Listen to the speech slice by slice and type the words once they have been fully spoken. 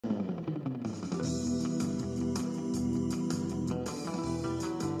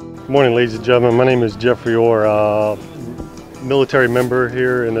Good morning, ladies and gentlemen. My name is Jeffrey ORR, military member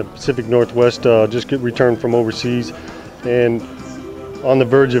here in the Pacific Northwest. Just returned from overseas and on the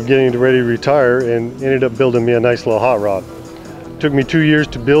verge of getting ready to retire, and ended up building me a nice little hot rod. Took me 2 years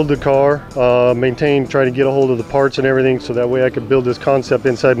to build the car, try to get a hold of the parts and everything, so that way I could build this concept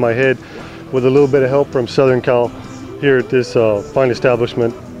inside my head with a little bit of help from Southern Cal here at this fine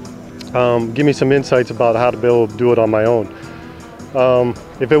establishment. Give me some insights about how to be able to do it on my own.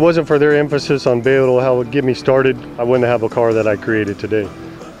 If it wasn't for their emphasis on being able to help get me started, I wouldn't have a car that I created today.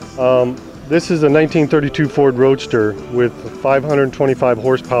 This is a 1932 Ford Roadster with a 525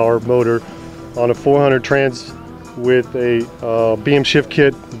 horsepower motor on a 400 trans with a BM shift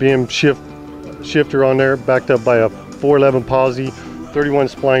kit, BM shifter on there, backed up by a 411 posi, 31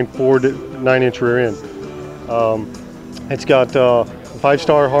 spline Ford 9-inch rear end. It's got a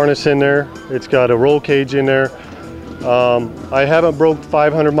 5-star harness in there. It's got a roll cage in there. I haven't broke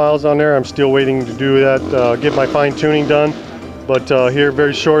 500 miles on there. I'm still waiting to do that, get my fine tuning done. But here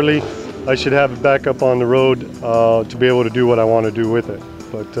very shortly, I should have it back up on the road to be able to do what I want to do with it.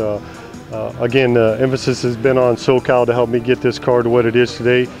 But again, the emphasis has been on SoCal to help me get this car to what it is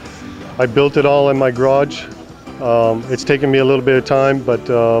today. I built it all in my garage. It's taken me a little bit of time, but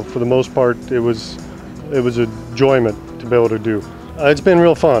for the most part, it was enjoyment to be able to do. It's been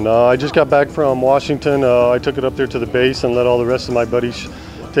real fun. I just got back from Washington. I took it up there to the base and let all the rest of my buddies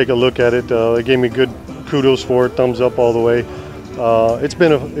take a look at it. They gave me good kudos for it, thumbs up all the way. It's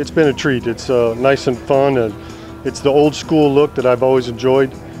been a treat. It's nice and fun, and it's the old school look that I've always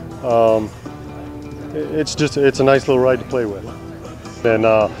enjoyed. It's a nice little ride to play with. And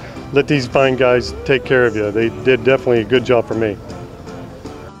let these fine guys take care of you. They did definitely a good job for me.